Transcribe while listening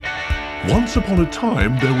Once upon a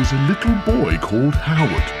time, there was a little boy called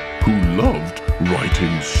Howard who loved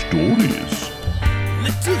writing stories.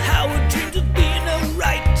 Little Howard dreamed of being a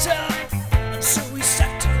writer, and so he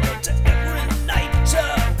sat and wrote every night.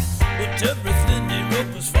 But everything he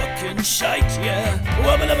wrote was fucking shite, yeah.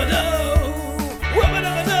 Wubba-dubba-doo,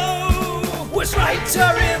 wubba-dubba-doo. Worst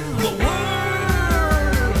writer in the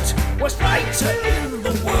world, worst writer in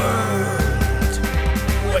the world,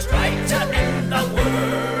 worst writer in the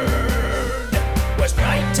world, worst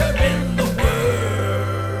writer in the world.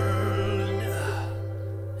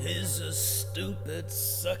 He's a stupid,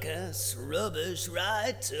 suck-ass, rubbish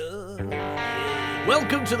writer.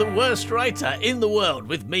 Welcome to the worst writer in the world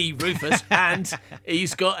with me, Rufus, and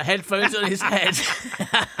he's got headphones on his head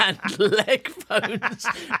and leg phones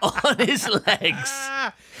on his legs.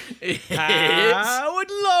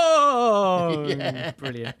 Howard Long! Yeah.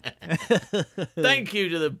 Brilliant. Thank you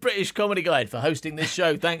to the British Comedy Guide for hosting this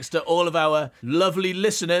show. Thanks to all of our lovely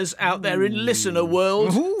listeners out there in listener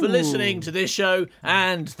world for listening to this show.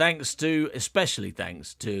 And especially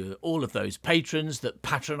thanks to all of those patrons that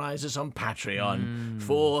patronise us on Patreon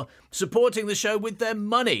for supporting the show with their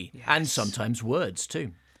money and sometimes words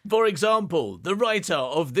too. For example, the writer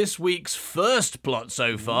of this week's first plot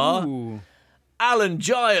so far, Alan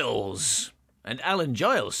Giles. And Alan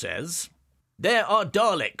Giles says, there are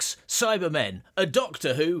Daleks, Cybermen, a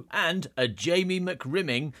Doctor Who, and a Jamie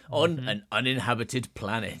McRimming on an uninhabited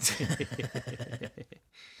planet.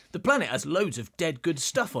 The planet has loads of dead good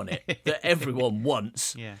stuff on it that everyone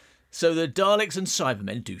wants. Yeah. So the Daleks and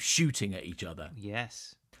Cybermen do shooting at each other.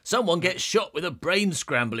 Yes. Someone gets shot with a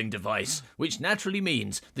brain-scrambling device, which naturally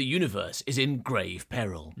means the universe is in grave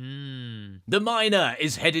peril. The miner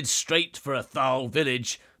is headed straight for a Thal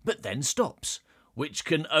village, but then stops, which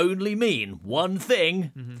can only mean one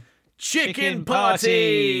thing. Chicken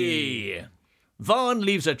party! Varn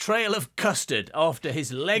leaves a trail of custard after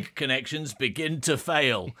his leg connections begin to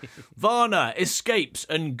fail. Varna escapes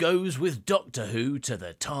and goes with Doctor Who to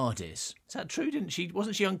the TARDIS. Is that true?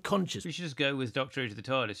 Wasn't she unconscious? We should just go with Doctor Who to the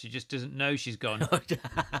TARDIS. She just doesn't know she's gone.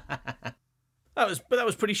 That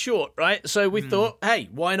was pretty short, right? So we thought, hey,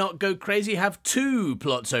 why not go crazy? Have two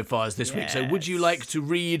plot so fars this week. So would you like to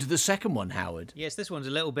read the second one, Howard? Yes, this one's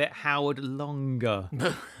a little bit Howard longer.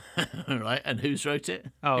 All right, and who's wrote it?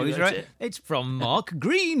 Oh, who's right? It's from Mark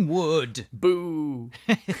Greenwood. Boo.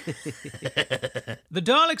 The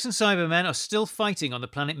Daleks and Cybermen are still fighting on the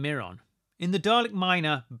planet Miron. In the Dalek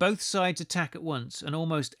miner, both sides attack at once and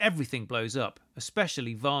almost everything blows up,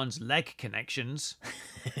 especially Varn's leg connections.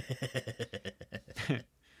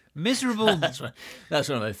 Miserable... That's one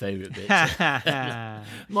of my favourite bits.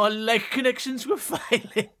 My leg connections were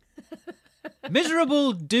failing.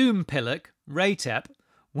 Miserable Doom Pillock, Raytep,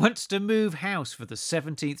 wants to move house for the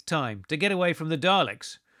 17th time to get away from the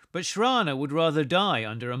Daleks, but Shrana would rather die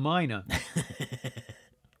under a miner.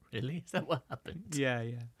 Really? Is that what happened? Yeah.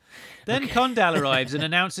 Then Condal arrives and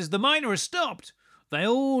announces the miner has stopped. They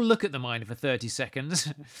all look at the miner for 30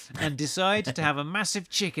 seconds and decide to have a massive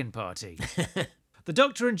chicken party. The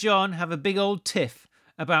Doctor and John have a big old tiff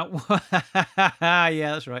about what...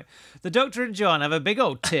 Yeah, that's right. The Doctor and John have a big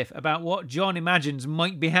old tiff about what John imagines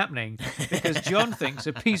might be happening because John thinks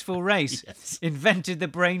a peaceful race invented the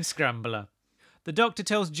brain scrambler. The Doctor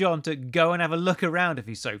tells John to go and have a look around if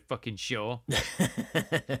he's so fucking sure.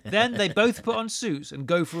 Then they both put on suits and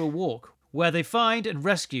go for a walk, where they find and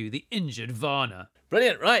rescue the injured Varna.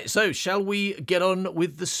 Brilliant. Right, so shall we get on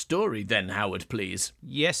with the story then, Howard, please?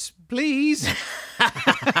 Yes, please.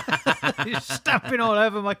 You're stamping all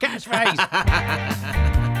over my cat's face.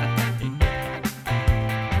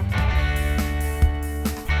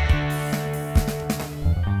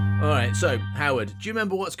 All right, so, Howard, do you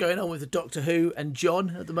remember what's going on with the Doctor Who and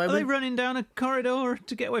John at the moment? Are they running down a corridor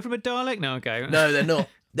to get away from a Dalek? No, okay. No, they're not.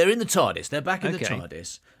 They're in the TARDIS. They're back in the Okay.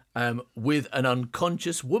 TARDIS with an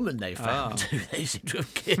unconscious woman they found who they seem to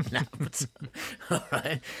have kidnapped. All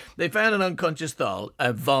right. They found an unconscious Thal,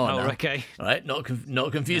 Varna. Oh, okay. All right, not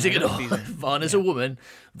confusing at all. Varna's a woman.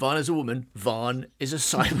 Varna's a woman. Varn is a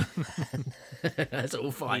Cyberman. That's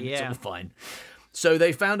all fine. Yeah. It's all fine. So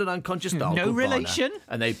they found an unconscious Thal No called Varna, relation?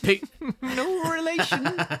 and they picked... No relation.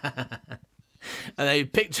 And they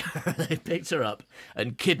picked her up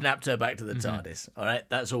and kidnapped her back to the TARDIS. All right,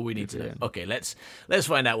 that's all we need to know. Okay, let's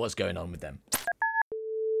find out what's going on with them.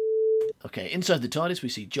 Okay, inside the TARDIS we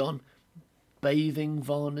see John bathing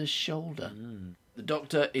Varna's shoulder. The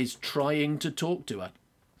Doctor is trying to talk to her.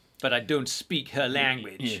 But I don't speak her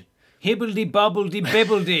language. Yeah.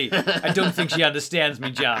 Hibbledy-bobbledy-bibbledy. I don't think she understands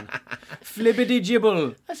me, John.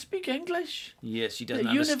 Flibbity-gibble. I speak English. Yes, she The doesn't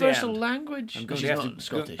understand. universal language. I'm going, She's to have not to,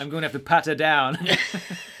 Scottish. I'm going to have to pat her down. No,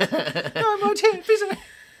 I'm not here. Please.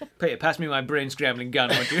 Peter, pass me my brain-scrambling gun,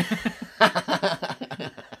 won't you?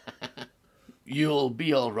 You'll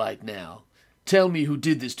be all right now. Tell me who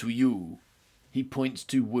did this to you. He points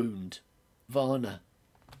to wound. Varna.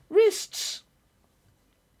 Wrists.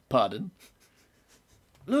 Pardon?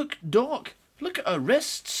 Look, Doc. Look at her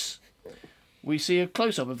wrists. We see a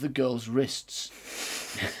close-up of the girl's wrists.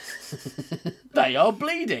 They are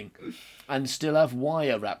bleeding and still have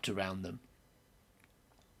wire wrapped around them.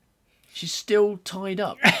 She's still tied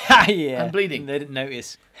up Yeah. and bleeding. They didn't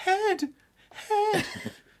notice. Head.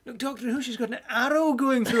 Look, Doctor Who, she's got an arrow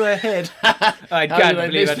going through her head. I can't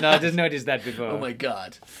believe it. No, I didn't notice that before. Oh my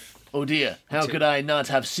God. Oh dear, how could I not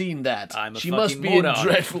have seen that? I'm a She must fucking be in moron.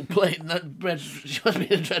 dreadful pain. She must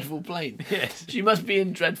be in dreadful pain. Yes. She must be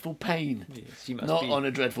in dreadful pain. Yes, she must Not be on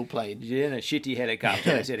a dreadful plane. She's in a shitty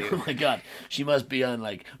helicopter. I tell you. Oh my God, she must be on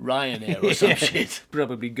like Ryanair or some shit.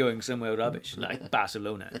 Probably going somewhere rubbish, like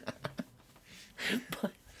Barcelona.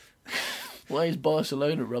 Why is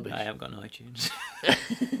Barcelona rubbish? I haven't got an iTunes.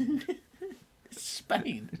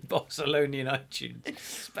 Spain. Barcelonian iTunes.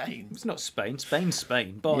 Spain. It's not Spain. Spain's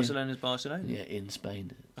Spain. Barcelona's Barcelona. Yeah, in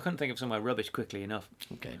Spain. I couldn't think of somewhere rubbish quickly enough.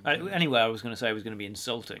 Okay. Anyway, I was going to say it was going to be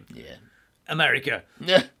insulting. Yeah. America.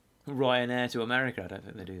 Yeah. Ryanair to America. I don't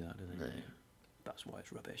think they do that, do they? No. That's why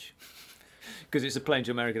it's rubbish. Because it's a plane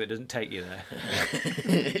to America that doesn't take you there.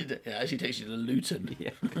 It actually takes you to Luton. Yeah.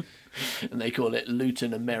 And they call it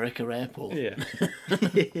Luton America Airport. Yeah.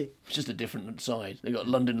 It's just a different side. They've got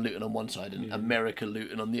London Luton on one side and America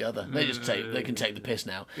Luton on the other. They can take the piss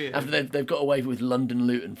now. Yeah. After they've got away with London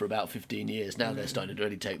Luton for about 15 years, now they're starting to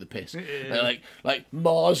really take the piss. They're like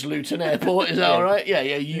Mars Luton Airport, is that all right? Yeah,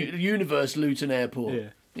 Universe Luton Airport. Yeah.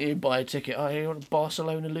 You buy a ticket. Oh, you want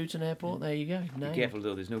Barcelona Luton Airport? There you go. No. Be careful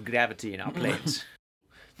though, there's no gravity in our planes.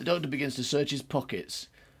 The doctor begins to search his pockets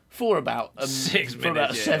for about 6 for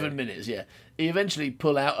about minutes, 7 minutes. Yeah, he eventually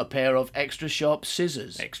pull out a pair of extra sharp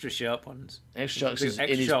scissors. Extra sharp ones. Extra sharp scissors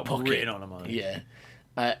Extra in his sharp pocket. written on them, I think. Yeah,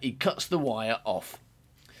 he cuts the wire off.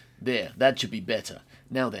 There, that should be better.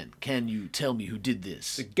 Now then, can you tell me who did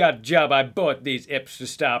this? It's a good job I bought these extra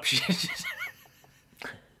sharp scissors.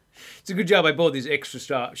 It's a good job I bought these extra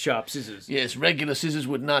sharp scissors. Yes, regular scissors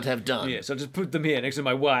would not have done. Yes, I'll just put them here next to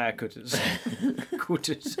my wire cutters.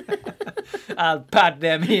 I'll pat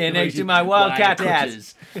them here next to my wildcat Wire hat.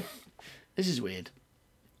 cutters. This is weird.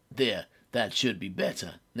 There, that should be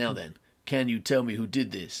better. Now then, can you tell me who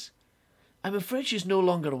did this? I'm afraid she's no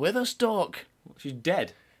longer with us, Doc. She's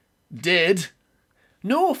dead. Dead?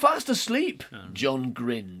 No, fast asleep. John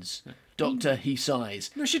grins. Doctor, he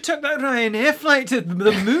sighs. No, she took that Ryanair flight to the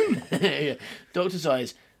moon. Yeah. Doctor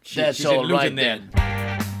sighs. That's she's all in right Luton then.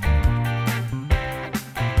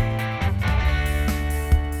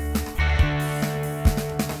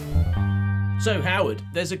 So, Howard,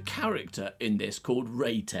 there's a character in this called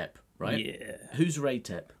Raytep, right? Yeah. Who's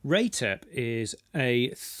Raytep? Raytep is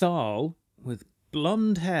a Thal with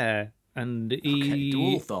blonde hair, and he... Okay, do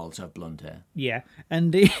all Thals have blonde hair? Yeah,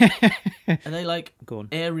 and he... Are they like Go on.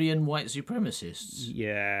 Aryan white supremacists? Are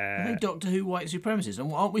Yeah. they Doctor Who white supremacists?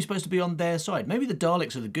 And aren't we supposed to be on their side? Maybe the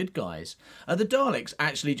Daleks are the good guys. Are the Daleks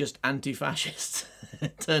actually just anti-fascists?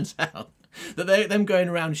 It turns out that them going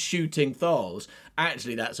around shooting Thals,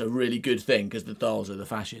 actually that's a really good thing because the Thals are the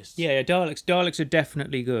fascists. Yeah, Daleks are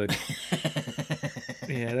definitely good.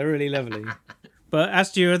 Yeah, they're really lovely. But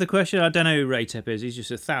as to your other question, I don't know who Raytep is. He's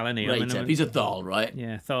just a Thal, isn't he? Raytep, he's a Thal, right?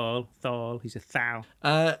 Yeah, Thal, he's a Thal.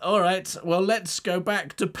 All right, well, let's go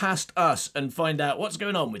back to past us and find out what's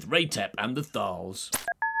going on with Raytep and the Thals.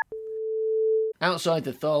 Outside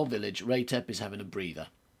the Thal village, Raytep is having a breather.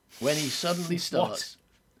 When he suddenly starts...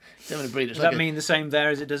 He's having a breather. It's Does that mean the same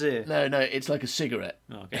there as it does here? No, it's like a cigarette.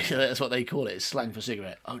 Oh, okay. That's what they call it. It's slang for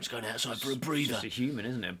cigarette. I'm just going outside for a breather. It's just a human,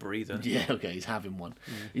 isn't it? A breather. Yeah, okay, he's having one.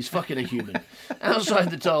 He's fucking a human.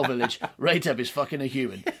 Outside the Thal village, Raytep is fucking a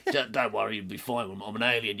human. Don't worry, you'll be fine. I'm an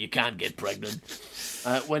alien. You can't get pregnant.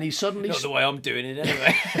 When he suddenly... Not the way I'm doing it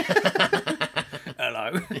anyway.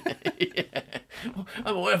 Hello. Yeah.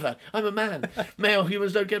 I'm aware of that. I'm a man. Male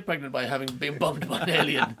humans don't get pregnant by having been bombed by an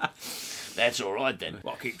alien. That's all right then.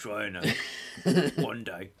 I'll keep trying now. One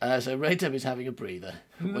day. So Raytep is having a breather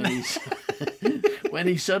when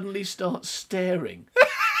he suddenly starts staring.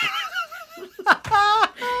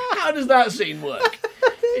 How does that scene work?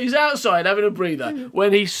 He's outside having a breather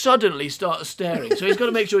when he suddenly starts staring. So he's got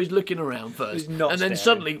to make sure he's looking around first. He's not and then staring.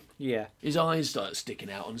 suddenly Yeah. his eyes start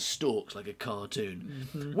sticking out on stalks like a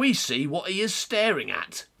cartoon. We see what he is staring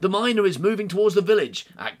at. The miner is moving towards the village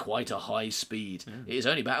at quite a high speed. It is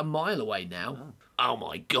only about a mile away now. Oh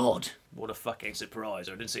my God. What a fucking surprise.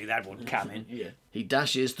 I didn't see that one coming. Yeah. He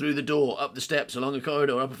dashes through the door, up the steps, along a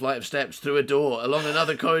corridor, up a flight of steps, through a door, along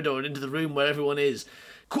another corridor, and into the room where everyone is.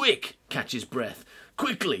 Quick! Catches breath.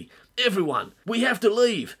 Quickly! Everyone! We have to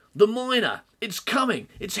leave! The miner! It's coming!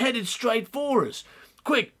 It's headed straight for us!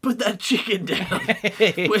 Quick! Put that chicken down!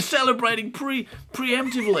 We're celebrating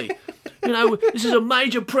preemptively! You know, this is a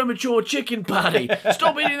major premature chicken party.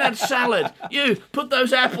 Stop eating that salad. You, put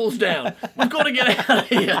those apples down. We've got to get out of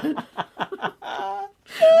here.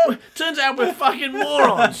 Turns out we're fucking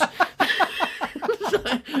morons.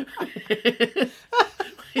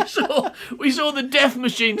 We saw the death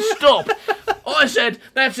machine stop. I said,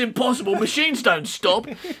 that's impossible. Machines don't stop.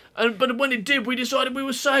 But when it did, we decided we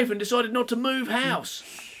were safe and decided not to move house.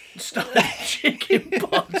 Start the chicken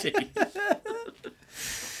party.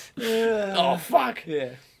 Oh, fuck. Yeah.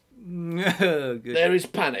 Good. There is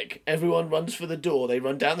panic. Everyone runs for the door. They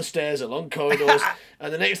run down the stairs, along corridors,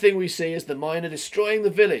 and the next thing we see is the miner destroying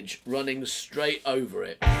the village, running straight over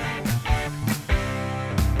it.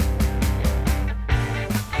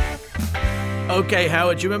 Okay,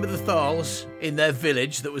 Howard, do you remember the Thals in their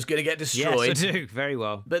village that was going to get destroyed? Yes, I do. Very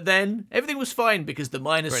well. But then everything was fine because the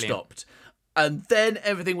miner Brilliant. stopped. And then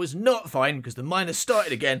everything was not fine because the miner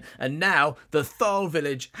started again, and now the Thal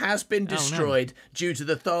village has been destroyed due to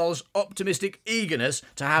the Thal's optimistic eagerness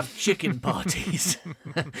to have chicken parties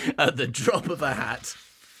at the drop of a hat.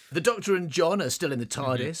 The Doctor and John are still in the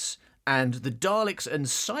TARDIS, and the Daleks and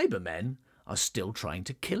Cybermen are still trying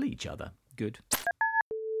to kill each other. Good.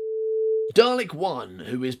 Dalek 1,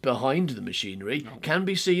 who is behind the machinery, can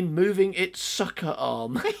be seen moving its sucker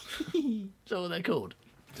arm. Is that what they're called?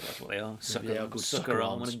 That's what they are. They are called Sucker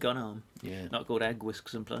arm and a gun arm. Yeah. Not called egg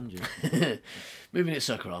whisks and plungers. Moving its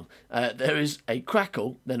sucker arm. There is a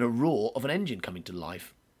crackle, then a roar of an engine coming to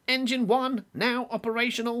life. Engine 1, now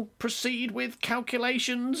operational. Proceed with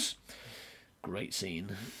calculations. Great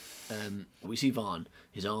scene. We see Vaughn.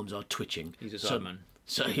 His arms are twitching. He's a Cyberman.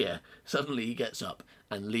 So yeah, suddenly he gets up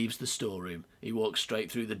and leaves the storeroom. He walks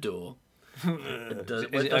straight through the door. It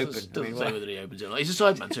doesn't say whether he opens it or not. He's a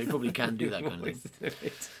Cyberman, so he probably can do that kind of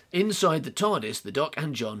thing. Inside the TARDIS, the Doc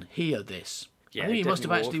and John hear this. Yeah, I think he must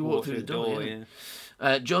have actually walked through the door.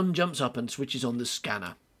 Yeah. John jumps up and switches on the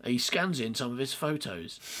scanner. He scans in some of his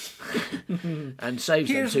photos and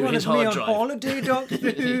saves them to his hard drive. holiday,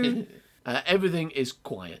 Doctor. Everything is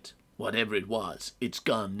quiet. Whatever it was, it's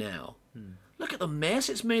gone now. Look at the mess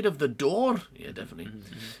it's made of the door. Yeah, definitely.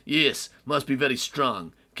 Yes, must be very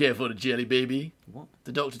strong. Care for a jelly baby? What?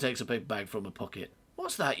 The Doctor takes a paper bag from a pocket.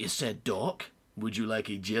 What's that you said, Doc? Would you like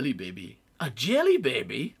a jelly baby? A jelly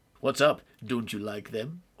baby? What's up? Don't you like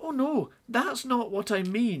them? Oh no, that's not what I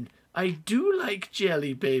mean. I do like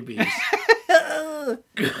jelly babies.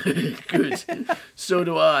 Good. So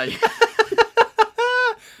do I.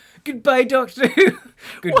 Goodbye, Doctor.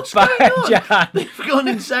 What's Goodbye, going on? John. They've gone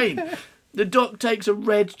insane. The Doc takes a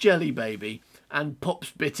red jelly baby and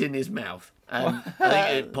pops bit in his mouth. I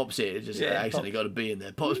think it pops it. It just accidentally got a bee in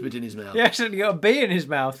there. Pops bit in his mouth. He actually got a bee in his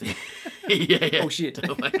mouth. yeah. Oh, shit.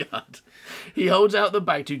 Oh, my God. He holds out the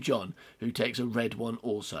bag to John, who takes a red one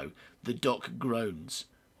also. The Doc groans.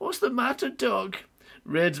 What's the matter, Doc?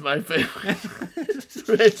 Red's my favourite.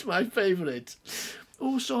 Red's my favourite.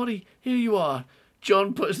 Oh, sorry. Here you are.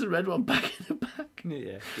 John puts the red one back in the bag.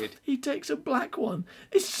 Yeah, good. He takes a black one.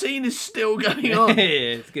 This scene is still going on.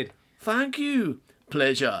 Yeah, it's good. Thank you.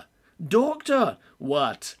 Pleasure. Doctor.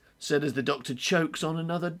 What? Said as the Doctor chokes on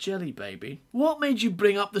another jelly baby. What made you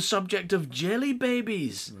bring up the subject of jelly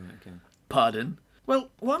babies? Okay. Pardon?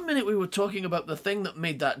 Well, 1 minute we were talking about the thing that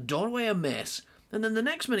made that doorway a mess, and then the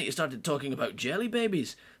next minute you started talking about jelly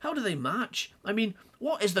babies. How do they match? I mean,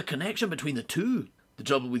 what is the connection between the two? The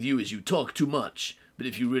trouble with you is you talk too much, but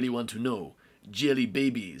if you really want to know, jelly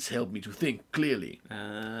babies help me to think clearly.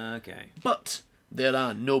 Okay. But there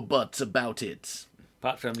are no buts about it.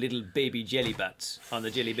 Apart from little baby jelly butts on the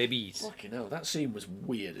jelly babies. Fucking hell, that scene was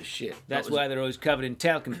weird as shit. That's why they're always covered in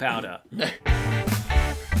talcum powder. Oh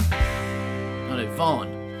no, Vaughn.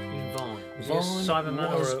 Vaughn. Vaughn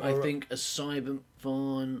Cyberman was, or I think, a Cyber...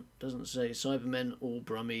 Vaughn doesn't say. Cybermen, all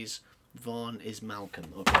Brummies. Vaughn is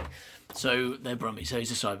Malcolm. Okay. So they're Brummies, so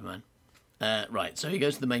he's a Cyberman. Right, so he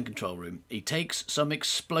goes to the main control room. He takes some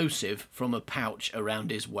explosive from a pouch around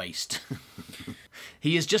his waist.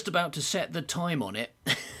 He is just about to set the time on it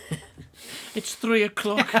It's 3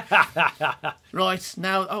 o'clock. Right,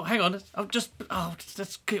 now... Oh, hang on.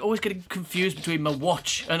 That's always getting confused between my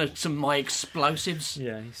watch and some of my explosives.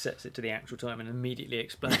 Yeah, he sets it to the actual time and immediately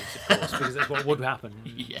explodes, of course, because that's what would happen.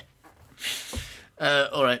 Yeah.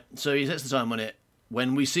 All right, so he sets the time on it.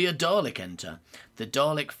 When we see a Dalek enter, the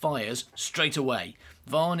Dalek fires straight away.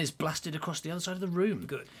 Varn is blasted across the other side of the room.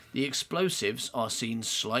 Good. The explosives are seen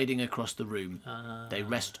sliding across the room. They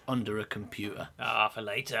rest under a computer. For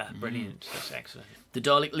later. Brilliant. That's excellent. The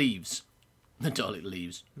Dalek leaves. The Dalek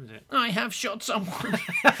leaves. it? I have shot someone.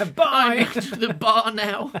 Bye! I'm to the bar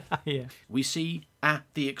now. Yeah. We see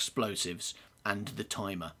the explosives and the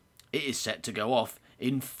timer. It is set to go off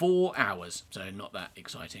in 4 hours, so not that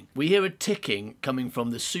exciting. We hear a ticking coming from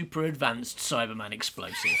the super advanced Cyberman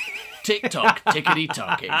explosive. Tick-tock,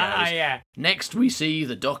 tickety-tock it goes. Yeah. Next we see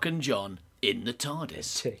the Doc and John in the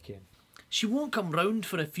TARDIS. Ticking. She won't come round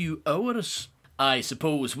for a few hours. I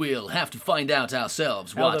suppose we'll have to find out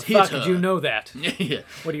ourselves How what the hit fuck her. did you know that? Yeah.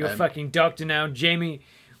 What are you, a fucking doctor now, Jamie?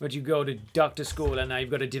 Would you go to doctor school and now you've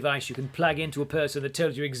got a device you can plug into a person that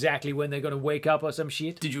tells you exactly when they're going to wake up or some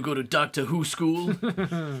shit? Did you go to Doctor Who school?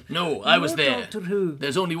 No, I was there. Doctor Who.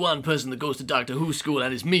 There's only one person that goes to Doctor Who school,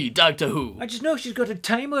 and it's me, Doctor Who. I just know she's got a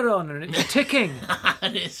timer on and it's ticking.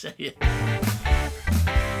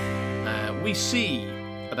 We see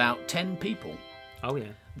about 10 people. Oh, yeah.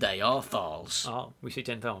 They are Thals. Oh, we see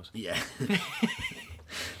 10,000. Yeah.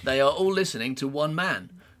 They are all listening to one man,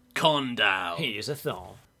 Condal. He is a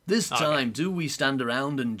Thal. This time, do we stand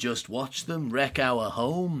around and just watch them wreck our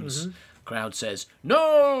homes? Crowd says,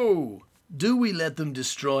 no! Do we let them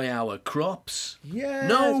destroy our crops? Yes.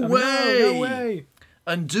 No way! No way.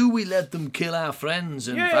 And do we let them kill our friends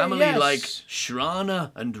and family like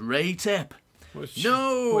Shrana and Raytep?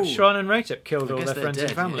 No! Well, Shran and Raytep killed all guess their they're friends and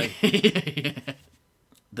dead. family. Yeah.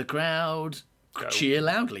 The crowd cheer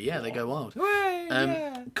loudly. Yeah, they go wild.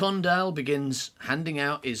 Condal begins handing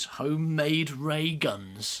out his homemade ray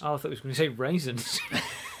guns. Oh, I thought he was going to say raisins.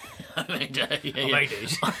 I made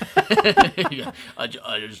these. Yeah,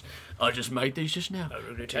 I just made these just now. I'm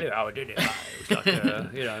going to tell you how I did it. It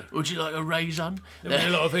was like, Would you like a raisin? there was a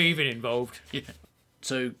lot of heaving involved. Yeah.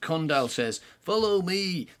 So Condal says, "Follow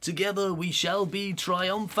me. Together we shall be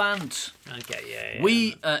triumphant." Okay, yeah.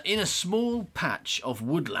 We, in a small patch of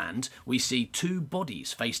woodland, we see 2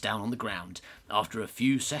 bodies face down on the ground. After a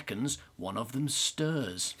few seconds, one of them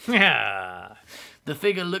stirs. Yeah. The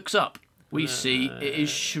figure looks up. We see it is And it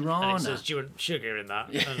Shrana. says, do you want sugar in that?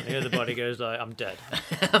 And the other body goes like, I'm dead.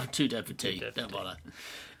 I'm too dead for tea. dead for Don't tea. bother.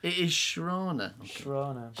 It is Shrana.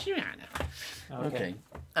 Shrana. Shrana. Okay.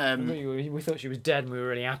 We thought she was dead and we were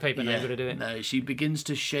really happy, but now we've got to do it. No, she begins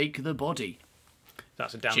to shake the body.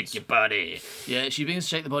 That's a dance. Shake your body. Yeah, she begins to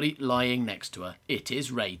shake the body lying next to her. It is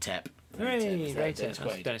Raytep. Hooray, Dennis Dennis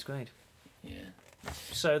Quaid. Dennis Quaid. Yeah.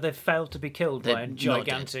 So they've failed to be killed by a They're not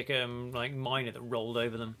gigantic miner that rolled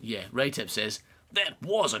over them. Yeah, Raytep says, that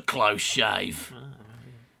was a close shave.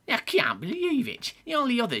 I can't believe it. The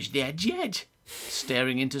only others dead yet.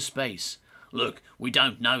 Staring into space. Look, we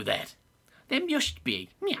don't know that. There must be.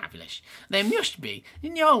 Marvellous. There must be.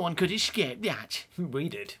 No one could escape that. We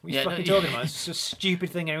did. We Yeah, fucking no, told yeah. him it's a stupid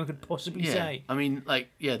thing anyone could possibly Yeah, say. I mean,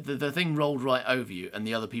 the thing rolled right over you, and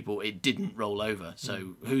the other people, it didn't roll over.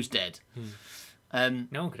 So who's dead? No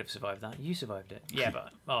one could have survived that. You survived it. Yeah, but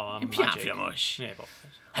I'm Piafiamos. Yeah, but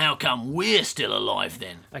How come we're still alive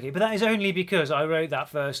then? okay, but that is only because I wrote that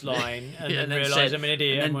first line and Yeah, then and then realised said- I'm an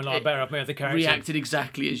idiot and and then went, I it better off my other character. Reacted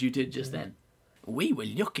exactly as you did just then. We were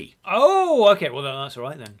lucky. Oh, okay. Well, then that's all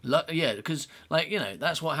right then. Yeah, because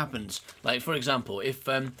that's what happens. Like, for example, if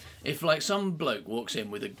like some bloke walks in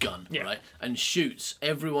with a gun, Yeah. right, and shoots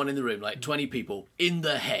everyone in the room, like 20 people, in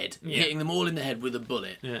the head, hitting them all in the head with a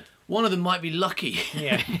bullet. Yeah. One of them might be lucky.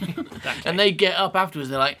 Yeah. And they get up afterwards.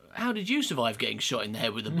 They're like, "How did you survive getting shot in the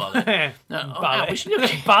head with a bullet?" I was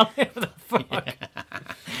lucky. Ballet, what the fuck?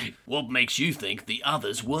 What makes you think the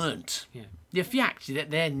others weren't? Yeah. The fact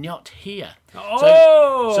that they're not here.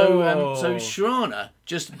 Oh! So Shrana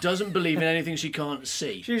just doesn't believe in anything she can't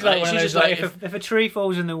see. She's like one of she's those, just like, if a tree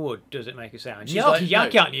falls in the wood, does it make a sound? She's No, like, yeah, no,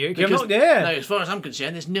 can't you? I'm because- not there. No, as far as I'm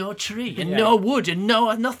concerned, there's no tree and Yeah. no wood and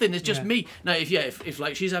no nothing. There's just Yeah. me. No, if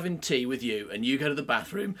like she's having tea with you and you go to the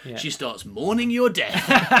bathroom, Yeah. she starts mourning your death.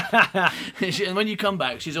 And when you come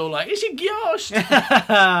back, she's all like, "It's a ghost."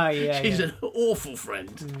 Ah, yeah, She's yeah. an awful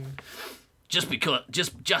friend. Just because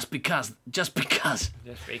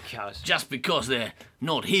they're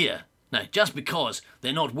not here. No, just because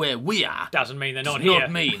they're not where we are. Doesn't mean they're not does here.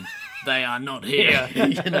 not mean they are not here.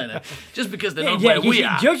 No. Just because they're not yeah, where you we should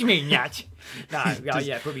are. judge me, Nat. No,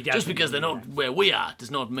 yeah, probably doesn't. Just because they're not where we are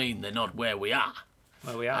does not mean they're not where we are.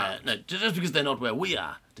 Where we are. No, just because they're not where we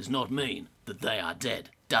are does not mean that they are dead,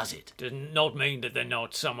 does it? Does not mean that they're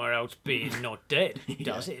not somewhere else being not dead,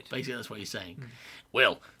 does Yeah, it? Basically, that's what he's saying.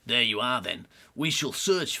 Well, there you are then. We shall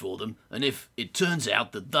search for them, and if it turns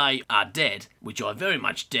out that they are dead, which I very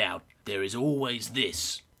much doubt, there is always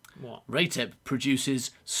this. What? Ratep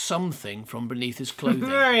produces something from beneath his clothing.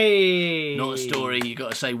 Hooray! Not a story, you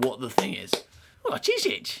got to say what the thing is. What is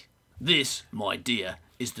it? This, my dear,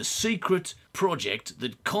 is the secret project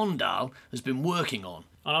that Condal has been working on.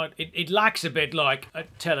 I know it lacks a bit like a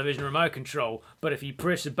television remote control, but if you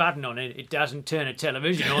press a button on it, it doesn't turn a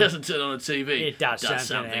television It on. doesn't turn on a TV. It does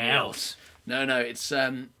something else. No, it's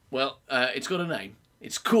it's got a name.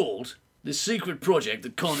 It's called the secret project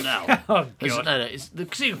that Condal. Oh, God. No, it's the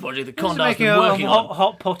secret project that Doesn't Condal's make been a working on.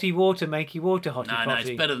 hot potty water make you water hotty No,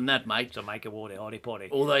 potty. it's better than that, mate. To make a water hotty potty.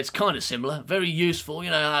 Although it's kind of similar, very useful.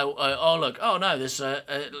 You know,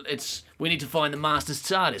 we need to find the master's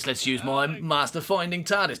TARDIS. Let's use my master finding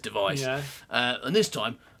TARDIS device. Yeah. And this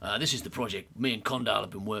time, this is the project me and Condal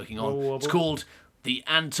have been working on. Wobble, It's wobble. called the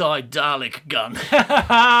anti-Dalek gun.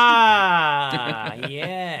 Ah,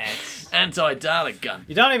 yes. Anti-Dalek gun.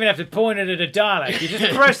 You don't even have to point it at a Dalek. You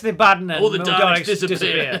just press the button and All the Daleks Daleks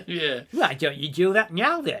disappear. Yeah. Why don't you do that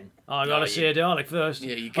now then? I gotta see a Dalek first.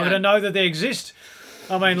 Yeah, you I gotta can. know that they exist.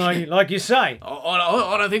 I mean, like you say.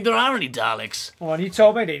 I don't think there are any Daleks. Well, you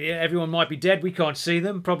told me that everyone might be dead. We can't see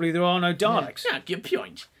them. Probably there are no Daleks. No, good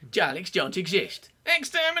point. Daleks don't exist.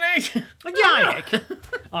 Exterminate! A Dalek?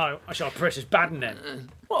 Oh, I shall press this button then.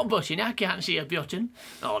 What button? I can't see a button.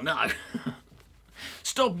 Oh, no.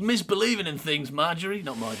 Stop misbelieving in things, Marjorie.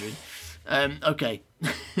 Not Marjorie. Okay.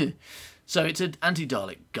 So it's an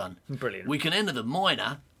anti-Dalek gun. Brilliant. We can enter the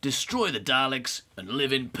miner, destroy the Daleks, and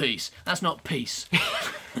live in peace. That's not peace.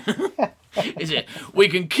 Is it? We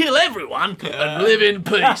can kill everyone and live in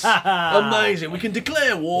peace. Amazing. We can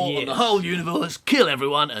declare war on the Yes. whole universe, kill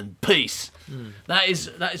everyone, and peace. That is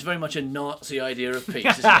very much a Nazi idea of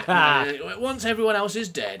peace, isn't it? Once everyone else is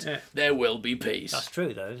dead, there will be peace. That's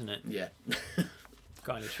true, though, isn't it? Yeah.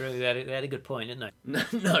 Kind of true. They had a good point, didn't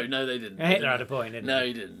they? No, they didn't. Hitler had a point, didn't No,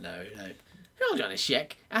 he didn't. No. Hold on a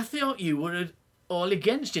sec. I thought you were all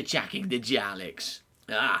against attacking the Daleks.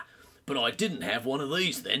 Ah, but I didn't have one of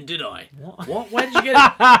these then, did I? What? Where did you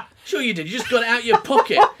get it? Sure you did. You just got it out of your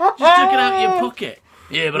pocket. Just took it out of your pocket.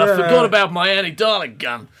 Yeah, but I forgot about my anti-Dalek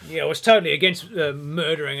gun. Yeah, I was totally against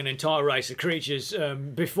murdering an entire race of creatures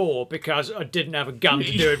before because I didn't have a gun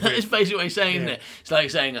to do it That's with. basically what he's saying, isn't it? It's like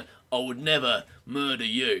saying, I would never murder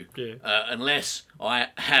you unless I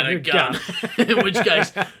had a gun. In which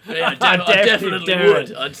case, I definitely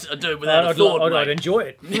would. I'd do it without a thought, I'd mate. enjoy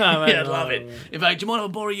it. No, Yeah, I'd love it. In fact, do you mind if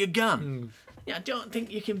I borrow your gun? Yeah, I don't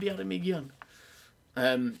think you can be out of me gun.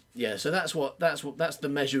 Yeah, so that's the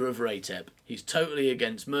measure of Ratep. He's totally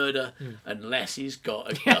against murder unless he's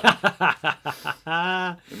got a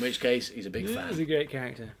gun. In which case, he's a big He's fan. a great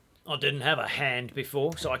character. I didn't have a hand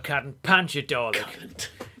before, so I couldn't punch a Dalek.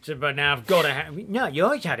 So, but now I've got a hand. No, you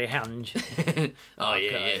always had a hand. Oh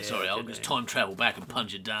yeah. Sorry, I'll just time travel back and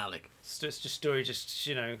punch a Dalek. It's just a story, just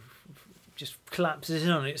collapses in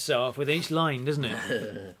on itself with each line, doesn't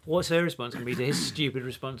it? What's her response going to be to his stupid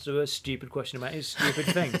response to a stupid question about his stupid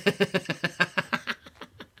thing?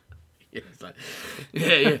 Yeah, it's like,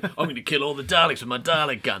 yeah. I'm going to kill all the Daleks with my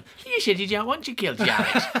Dalek gun. You said you don't want to kill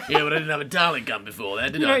Daleks. Yeah, but I didn't have a Dalek gun before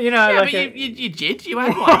that, did I? yeah, but you did. You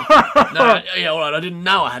had one. No, yeah, all right. I didn't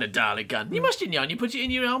know I had a Dalek gun. You must have known. You put it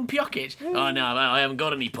in your own pocket. Oh no, I haven't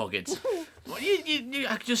got any pockets. Well,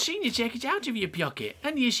 I just seen you take it out of your pocket,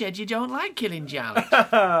 and you said you don't like killing Daleks.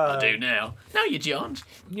 I do now. No, you don't.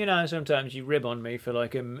 Sometimes you rib on me for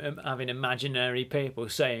having imaginary people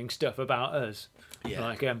saying stuff about us.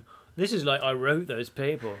 Yeah. This is like I wrote those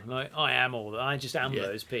people. Like I just am Yeah.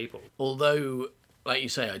 those people. Although, like you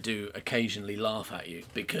say, I do occasionally laugh at you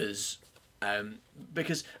because, and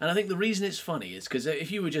I think the reason it's funny is because if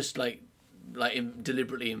you were just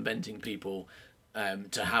deliberately inventing people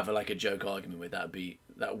to have a joke argument with,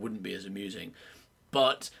 that wouldn't be as amusing.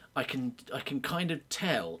 But I can kind of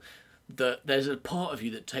tell that there's a part of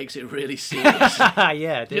you that takes it really serious.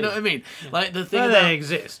 Yeah, You know what I mean? Like the thing Well, about they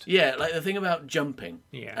exist. Yeah, like the thing about jumping.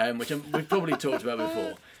 Yeah. Which we've probably talked about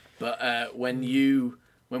before. But when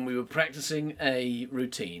we were practicing a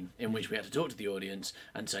routine in which we had to talk to the audience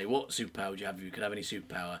and say, what superpower would you have if you could have any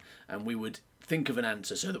superpower? And we would think of an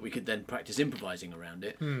answer so that we could then practice improvising around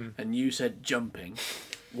it. And you said jumping.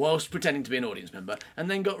 whilst pretending to be an audience member, and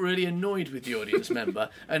then got really annoyed with the audience member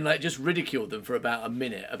and like just ridiculed them for about a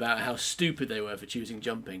minute about how stupid they were for choosing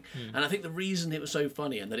jumping. And I think the reason it was so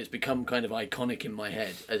funny and that it's become kind of iconic in my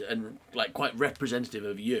head and like quite representative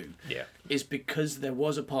of you is because there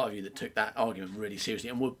was a part of you that took that argument really seriously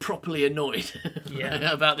and were properly annoyed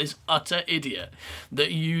about this utter idiot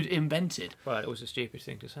that you'd invented. Well, it was a stupid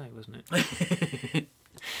thing to say, wasn't it?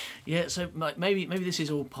 Yeah, so maybe this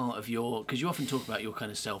is all part of your, because you often talk about your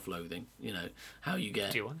kind of self-loathing, you know, how you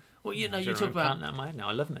get. Do you want? Well, you know, you talk about. That in my head now.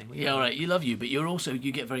 I love me. Yeah, all right, you love you, but you're also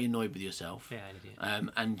you get very annoyed with yourself. Yeah, I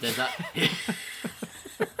did. And there's that.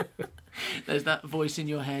 There's that voice in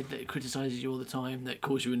your head that criticises you all the time, that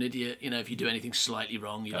calls you an idiot. You know, if you do anything slightly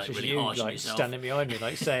wrong, you're That's like just really you, harsh on like yourself. standing behind me,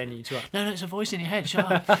 like saying you to. No, it's a voice in your head. Shut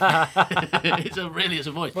up. It's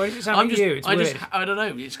a voice. Why does it sound like you? It's weird. I don't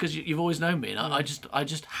know. It's because you've always known me, and I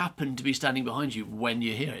just happen to be standing behind you when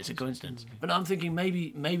you're here. It's a coincidence. But I'm thinking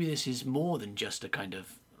maybe this is more than just a kind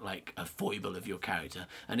of like a foible of your character,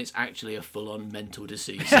 and it's actually a full-on mental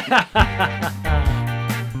disease.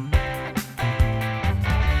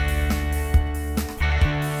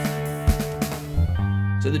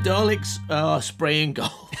 So the Daleks are spraying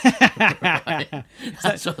gold. Right.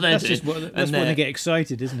 That's what they're doing. That's when they get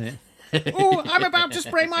excited, isn't it? Oh, I'm about to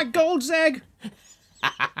spray my gold, Zeg.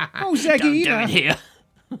 Oh, Zeggy. Don't do it here.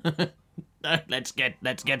 No, let's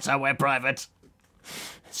get somewhere private,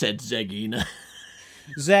 said Zegina.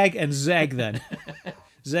 Zeg and Zeg, then.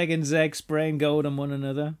 Zeg and Zeg spraying gold on one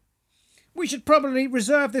another. We should probably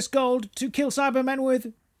reserve this gold to kill Cybermen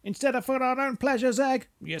with, instead of for our own pleasure, Zeg.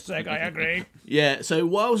 Yes, Zeg, I agree. Yeah, so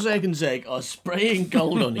while Zeg and Zeg are spraying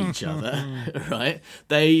gold on each other, right,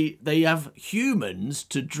 they have humans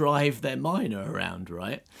to drive their miner around,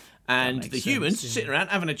 right? And the humans sitting around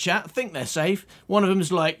having a chat, think they're safe. One of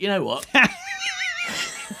them's like, you know what?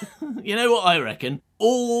 You know what I reckon?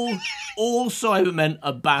 All Cybermen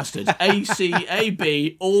are bastards. A, C, A,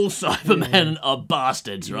 B, all Cybermen are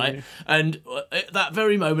bastards, right? Yeah. And at that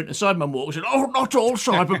very moment, a Cyberman walks in, oh, not all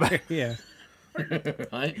Cybermen. Yeah.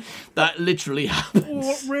 Right? That literally happens.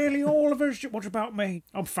 Oh, really? All of us? What about me?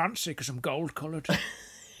 I'm fancy because I'm gold-coloured.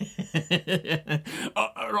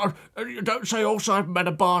 Don't say all Cybermen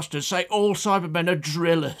are bastards. Say all Cybermen are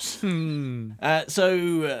drillers.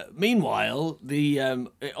 Meanwhile,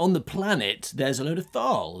 on the planet, there's a load of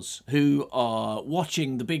Thals who are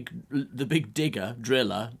watching the big digger,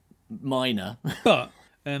 driller, miner. But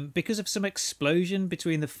because of some explosion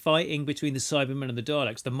between the Cybermen and the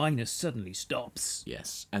Daleks, the miner suddenly stops.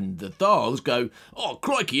 Yes, and the Thals go, oh,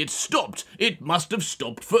 crikey, it stopped. It must have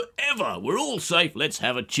stopped forever. We're all safe. Let's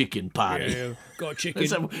have a chicken party. Yeah, got a chicken.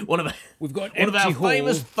 So We've got one of our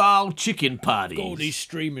famous Thal chicken parties. Got all these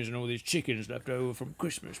streamers and all these chickens left over from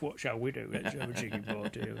Christmas. What shall we do? Let's have a chicken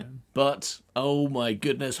party. But, oh my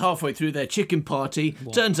goodness, halfway through their chicken party,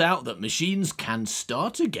 turns out that machines can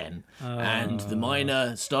start again. And the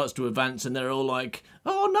miner starts to advance and they're all like,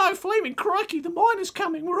 oh no, flaming crikey, the miner's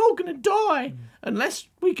coming, we're all going to die unless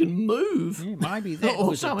we can move. Yeah, maybe that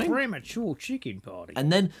was a premature chicken party.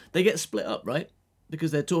 And then they get split up, right?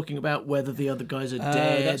 Because they're talking about whether the other guys are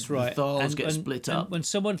dead. That's right. The Thals get split up. When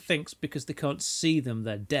someone thinks because they can't see them,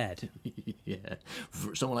 they're dead. Yeah.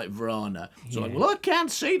 Someone like Vrana. So like, well, I can't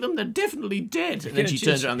see them. They're definitely dead. And then she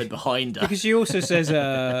turns around, they're behind her. Because she also says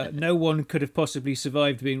no one could have possibly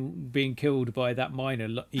survived being killed by that miner,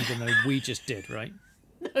 even though we just did, right?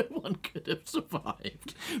 No one could have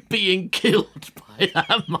survived being killed by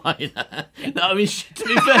that miner. No, I mean, to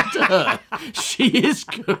be fair to her, she is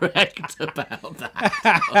correct about that.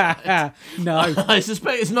 Right? No. I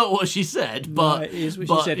suspect it's not what she said, but... No, it is what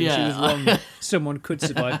she said, and she was wrong. Someone could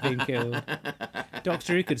survive being killed.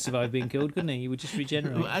 Doctor Who could survive being killed, couldn't he? He would just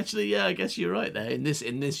regenerate. Well, actually, yeah, I guess you're right there, in this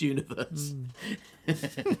universe.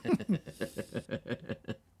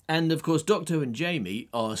 And, of course, Doctor and Jamie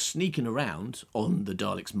are sneaking around on the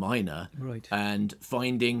Daleks' miner and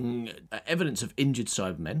finding evidence of injured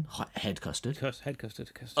Cybermen, head custard. Head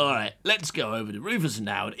custard. All right, let's go over to Rufus and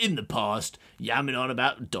Howard in the past, yamming on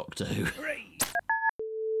about Doctor Who.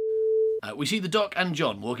 We see the Doc and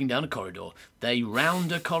John walking down a corridor. They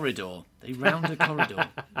round a corridor.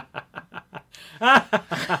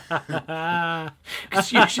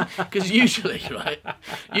 Because usually, right?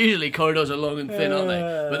 Usually corridors are long and thin, aren't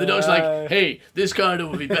they? But the Doc's like, hey, this corridor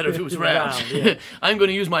would be better if it was round. Yeah. I'm going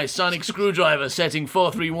to use my sonic screwdriver setting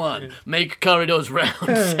 431. Make corridors round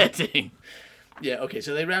setting. Yeah, okay,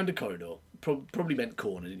 so they round a corridor. Probably meant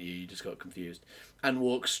corner, didn't you? You just got confused. And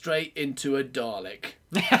walk straight into a Dalek.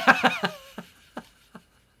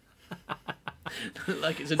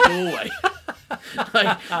 Like it's a doorway.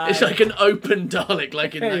 It's like an open Dalek,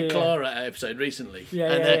 like in that Clara episode recently.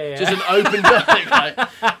 Yeah. Just an open Dalek,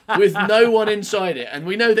 right? With no one inside it. And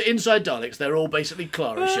we know that inside Daleks, they're all basically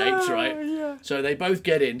Clara shapes, right? Yeah. So they both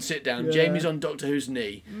get in, sit down. Jamie's on Doctor Who's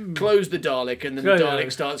knee, close the Dalek, and then the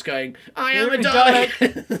Dalek starts going, I am a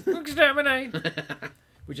Dalek. Exterminate.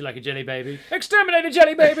 Would you like a jelly baby? Exterminate a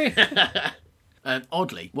jelly baby.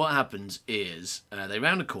 Oddly, what happens is they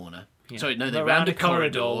round a corner. Yeah. Sorry, no, they Go round around a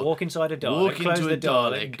corridor, walk inside a Dalek, walk close into the a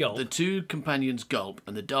Dalek, gulp. the two companions gulp,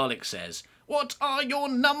 and the Dalek says, what are your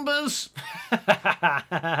numbers? So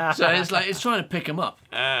it's like, it's trying to pick them up.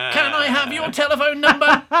 Can I have your telephone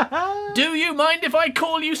number? Do you mind if I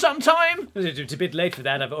call you sometime? It's a bit late for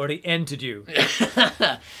that. I've already entered you.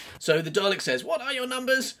 So the Dalek says, what are your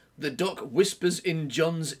numbers? The Doc whispers in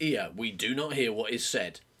John's ear. We do not hear what is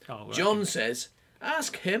said. Oh, right. John says,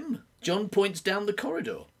 ask him. John points down the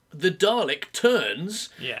corridor. The Dalek turns.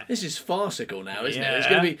 Yeah. This is farcical now, isn't it? Yeah.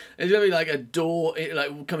 There's gonna be like a door,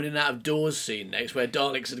 like coming in and out of doors scene next, where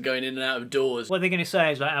Daleks are going in and out of doors. What they're going to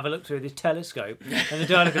say is, like, have a look through this telescope, and the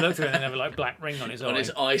Dalek will look through it and have a like black ring on his eye. On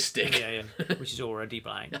his eye stick. Yeah, which is already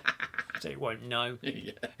black. So it won't know.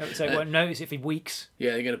 Yeah. So it won't notice if he weaks.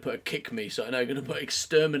 Yeah, they're going to put a kick me sign. No, they're going to put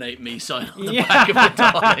exterminate me sign on the back of the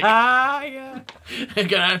Dalek. Yeah. And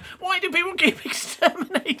go around, why do people keep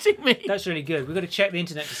exterminating me? That's really good. We've got to check the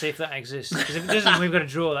internet to see if that exists. Because if it doesn't, we've got to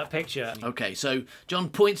draw that picture. Okay, so John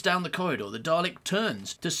points down the corridor. The Dalek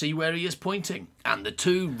turns to see where he is pointing. And the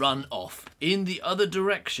two run off in the other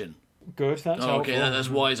direction. Good, that's Okay, that's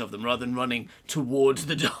wise of them, rather than running towards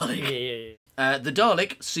the Dalek. Yeah. The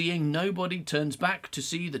Dalek, seeing nobody, turns back to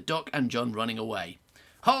see the Doc and John running away.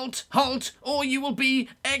 Halt, halt, or you will be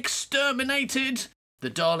exterminated!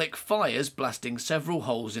 The Dalek fires, blasting several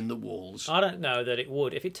holes in the walls. I don't know that it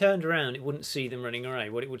would. If it turned around, it wouldn't see them running away.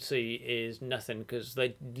 What it would see is nothing, because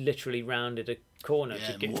they literally rounded a corner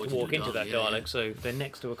to walk into that Dalek, so they're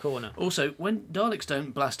next to a corner. Also, when Daleks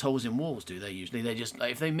don't blast holes in walls, do they usually? They just,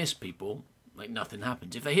 like, if they miss people, like, nothing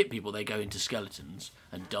happens. If they hit people, they go into skeletons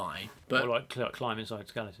and die. But Or like climb inside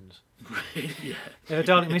skeletons. yeah. If a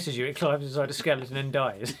Dalek misses you, it climbs inside a skeleton and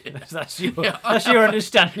dies. That's your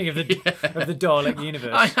understanding of the Dalek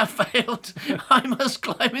universe. I have failed. I must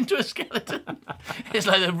climb into a skeleton. It's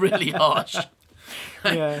like they're really harsh.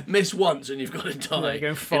 Yeah. Miss once and you've got to die. Yeah, go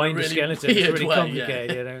and find a a skeleton. weird It's really way,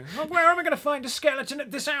 complicated. You know. Oh, where am I going to find a skeleton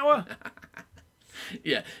at this hour?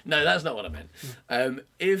 Yeah, no, that's not what I meant.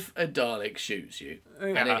 If a Dalek shoots you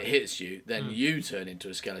and it hits you, then you turn into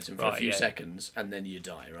a skeleton for a few seconds and then you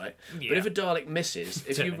die, right? Yeah. But if a Dalek misses,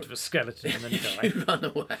 if Turn you into a skeleton and then you die. run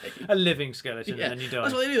away, A living skeleton yeah, and then you die.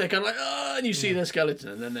 that's what they do. They're kind of like, oh, and you see their skeleton,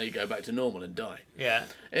 and then they go back to normal and die. Yeah.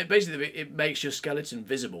 It basically it makes your skeleton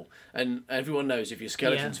visible, and everyone knows if your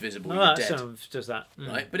skeleton's visible, you're that dead, sort of does that. Mm.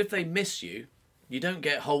 right? But if they miss you, you don't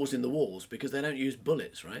get holes in the walls because they don't use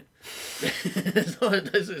bullets, right? It's not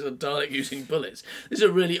this is a Dalek using bullets. This is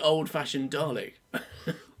a really old-fashioned Dalek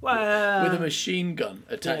Well, with a machine gun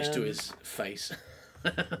attached to his face.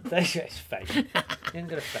 His face. He hasn't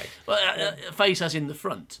got a face. Well, a face as in the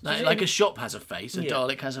front. Like a shop has a face, a Yeah.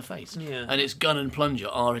 Dalek has a face. Yeah. And its gun and plunger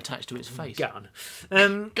are attached to its face. Gun.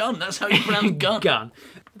 Gun, that's how you pronounce gun. Gun.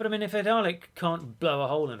 But I mean, if a Dalek can't blow a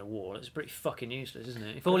hole in a wall, it's pretty fucking useless, isn't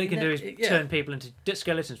it? If all he can do is turn people into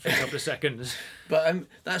skeletons for a couple of seconds. But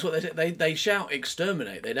that's what they do. They shout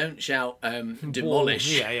exterminate. They don't shout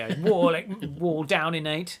demolish. Wall, wall down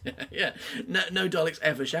innate. Yeah. No Daleks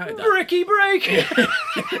ever shouted that. Bricky break!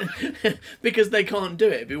 Because they can't do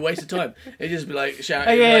it. It'd be a waste of time. It'd just be like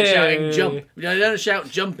shouting jump. They don't shout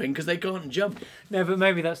jumping because they can't jump. No, but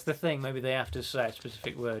maybe that's the thing. Maybe they have to say a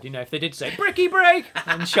specific word. You know, if they did say bricky break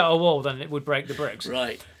and shut a wall, then it would break the bricks.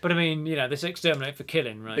 Right. But I mean, you know, this exterminate for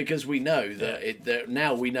killing, right? Because we know that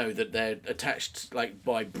now we know that they're attached like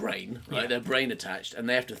by brain, right? Yeah. They're brain attached, and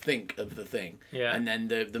they have to think of the thing. Yeah. And then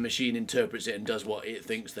the machine interprets it and does what it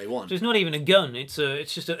thinks they want. So it's not even a gun. It's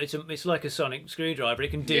like a sonic screwdriver.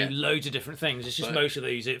 It can do loads of different things. It's just mostly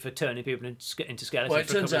they use it for turning people into skeletons Well, it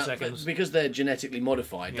for a turns couple of out seconds. because they're genetically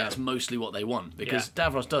modified, that's mostly what they want. Because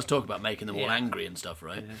Davros does talk about making them all Yeah. angry and stuff,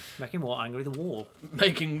 right? Yeah. Make him more angry. The wall.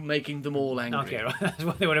 Making them all angry. Okay, right. That's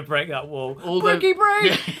why they want to break that wall. Although- Bricky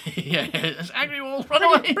break. Yeah, it's angry wall, run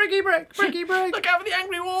away! Bricky break. Bricky break. Look out for the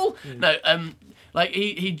angry wall! No, like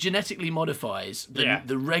he genetically modifies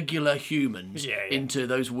the regular humans into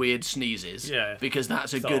those weird sneezes. Yeah. Because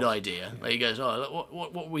that's a good idea. Like he goes, oh,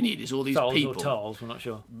 what we need is all these Tolls people. or tolls, we're not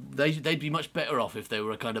sure. They'd be much better off if they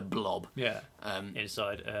were a kind of blob. Yeah.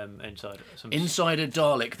 Inside Inside a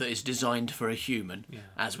Dalek that is designed for a human,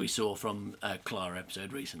 as we saw from Clara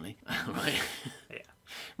episode recently, right? Yeah.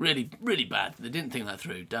 Really, really bad. They didn't think that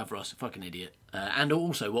through. Davros, fucking idiot. And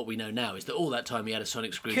also, what we know now is that all that time he had a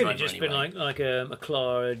sonic screwdriver. Could have just been like a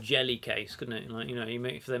Clara jelly case, couldn't it? Like,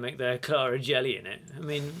 if they make their Clara jelly in it. I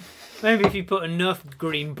mean, maybe if you put enough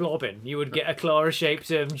green blob in, you would get a Clara-shaped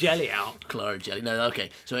jelly out. Clara jelly. No,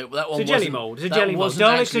 okay. So that one It's a jelly mould. It's a jelly mould.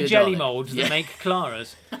 Daleks are jelly moulds that make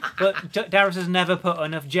Claras. But Davros has never put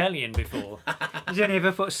enough jelly in before. He's only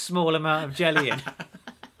ever put a small amount of jelly in.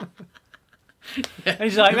 And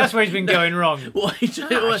he's like, that's where he's been going wrong.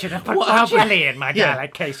 I should have put more jelly in my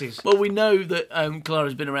Dalek cases. Well, we know that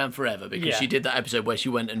Clara's been around forever because she did that episode where she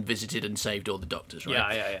went and visited and saved all the doctors,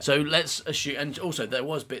 right? Yeah. So let's assume, and also there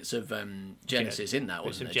was bits of Genesis in that,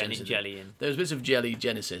 wasn't there? Jelly in. There was bits of jelly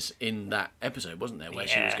Genesis in that episode, wasn't there, where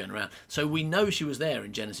she was going around. So we know she was there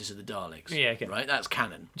in Genesis of the Daleks. Yeah, okay. Right? That's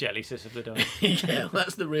canon. Jelly sis of the Daleks. Yeah, well,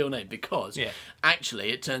 that's the real name because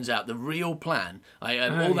actually it turns out the real plan,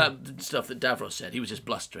 all that stuff that Davros said, he was just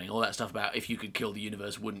blustering, all that stuff about if you could kill the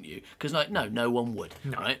universe, wouldn't you? Because no one would,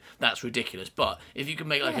 right? That's ridiculous. But if you could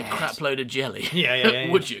make like a crap load of jelly,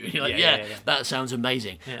 would you? You're like, that sounds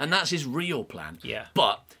amazing. And that's his real plan. Yeah.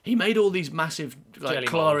 But he made all these massive like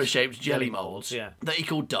Clara-shaped jelly molds that he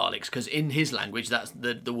called Daleks because in his language that's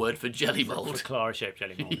the word for jelly mold. For Clara-shaped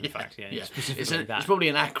jelly mold, in fact. Yeah. Specifically It's probably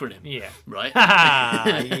an acronym. Yeah. Right?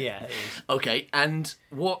 Yeah, it is. Okay, and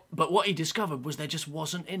what he discovered was there just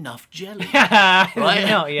wasn't enough jelly.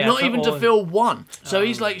 Right? Not even to fill one. So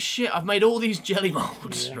he's like, shit, I've made all these jelly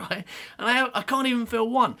molds, right? And I can't even fill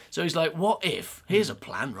one. So he's like, what if? Here's a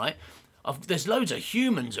plan, right? There's loads of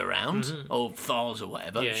humans around, or Thals or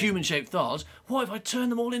whatever, human-shaped Thals. What if I turn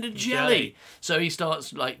them all into jelly? So he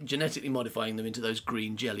starts like genetically modifying them into those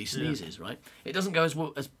green jelly sneezes, right? It doesn't go as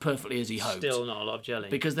perfectly as he hoped. Still not a lot of jelly.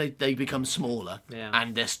 Because they become smaller,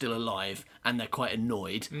 and they're still alive, and they're quite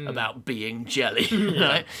annoyed about being jelly,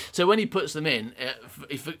 right? So when he puts them in,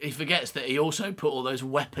 he forgets that he also put all those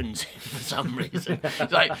weapons in for some reason.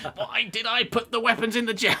 He's like, why did I put the weapons in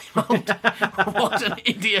the jelly mold? What an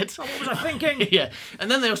idiot. What was I thinking? Yeah, and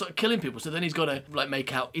then they all start killing people. So then he's got to like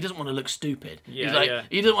make out. He doesn't want to look stupid. Yeah, he's like,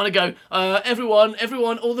 he doesn't want to go. Everyone,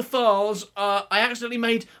 all the Thals. I accidentally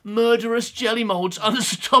made murderous jelly molds,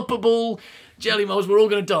 unstoppable jelly molds. We're all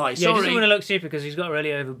going to die. Yeah, Sorry. he doesn't want to look stupid because he's got a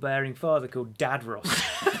really overbearing father called Dadros.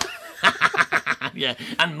 Yeah,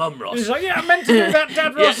 and Mum Ross. He's like, I meant to do that,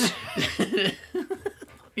 Dadros.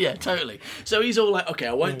 Yeah, totally. So he's all like, okay,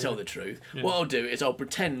 I won't tell the truth. What I'll do is I'll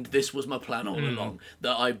pretend this was my plan all along,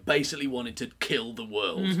 that I basically wanted to kill the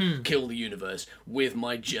world, kill the universe with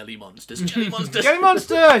my jelly monsters. Jelly monsters! Jelly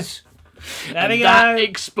monsters! There we go. That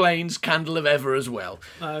explains Candle of Ever as well.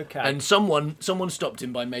 Okay. And someone stopped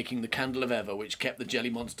him by making the Candle of Ever, which kept the jelly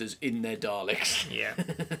monsters in their Daleks. Yeah.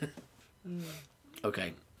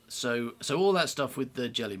 Okay. So all that stuff with the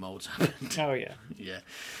jelly molds happened. Oh, yeah. Yeah.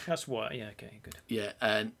 That's what, yeah, okay, good. Yeah,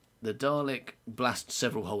 and the Dalek blasts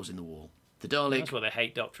several holes in the wall. The Dalek... That's why they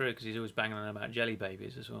hate Doctor Who, because he's always banging on about jelly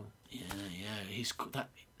babies as well. Yeah, he's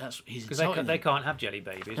Because insulting they them. can't have jelly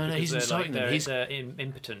babies. No, he's insulting them. They're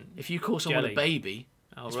impotent. If you call someone jelly. a baby,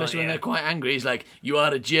 especially when yeah. they're quite angry, he's like, you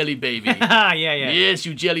are a jelly baby. Yeah. Yes,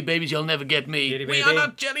 you jelly babies, you'll never get me. Jelly We baby. are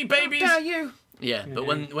not jelly babies. How dare you? Yeah, but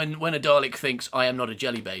when a Dalek thinks, I am not a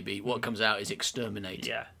jelly baby, what comes out is exterminate.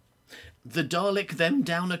 Yeah. The Dalek them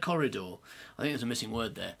down a corridor. I think there's a missing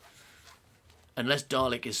word there. Unless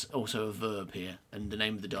Dalek is also a verb here, and the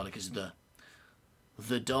name of the Dalek is the.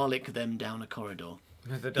 The Dalek them down a corridor.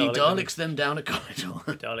 He Daleks them down a corridor.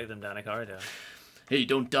 Dalek them down a corridor. Hey,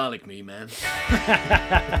 don't Dalek me, man.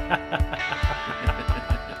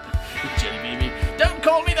 Jelly baby. Don't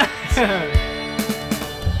call me that!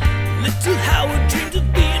 Little Howard dreamed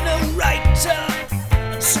of being a writer,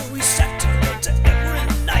 and so he sat and wrote every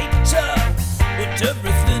night. But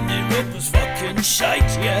everything he wrote was fucking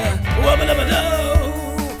shite, yeah.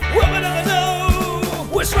 Wubba-dubba-doo,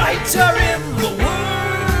 wubba-dubba-doo. Worst writer in the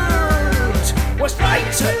world, worst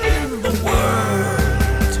writer in the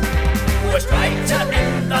world, worst writer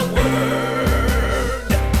in the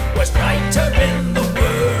world, worst writer in the world.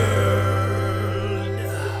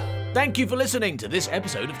 Thank you for listening to this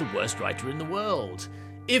episode of The Worst Writer in the World.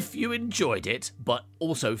 If you enjoyed it, but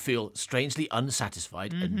also feel strangely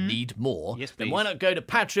unsatisfied and need more, Yes, then please. why not go to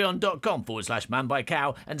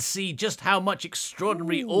patreon.com/manbycow and see just how much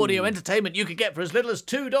extraordinary audio entertainment you could get for as little as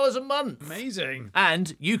 $2 a month. Amazing.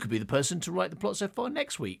 And you could be the person to write the plot so far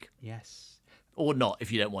next week. Yes. Or not,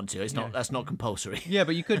 if you don't want to. It's not. That's not compulsory. Yeah,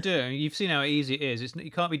 but you could do it. You've seen how easy it is.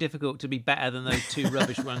 It can't be difficult to be better than those two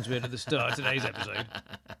rubbish ones we had at the start of today's episode.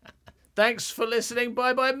 Thanks for listening.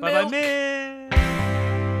 Bye-bye, Bye-bye, Milk. Milk.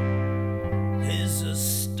 He's a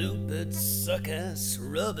stupid circus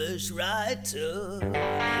rubbish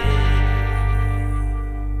writer.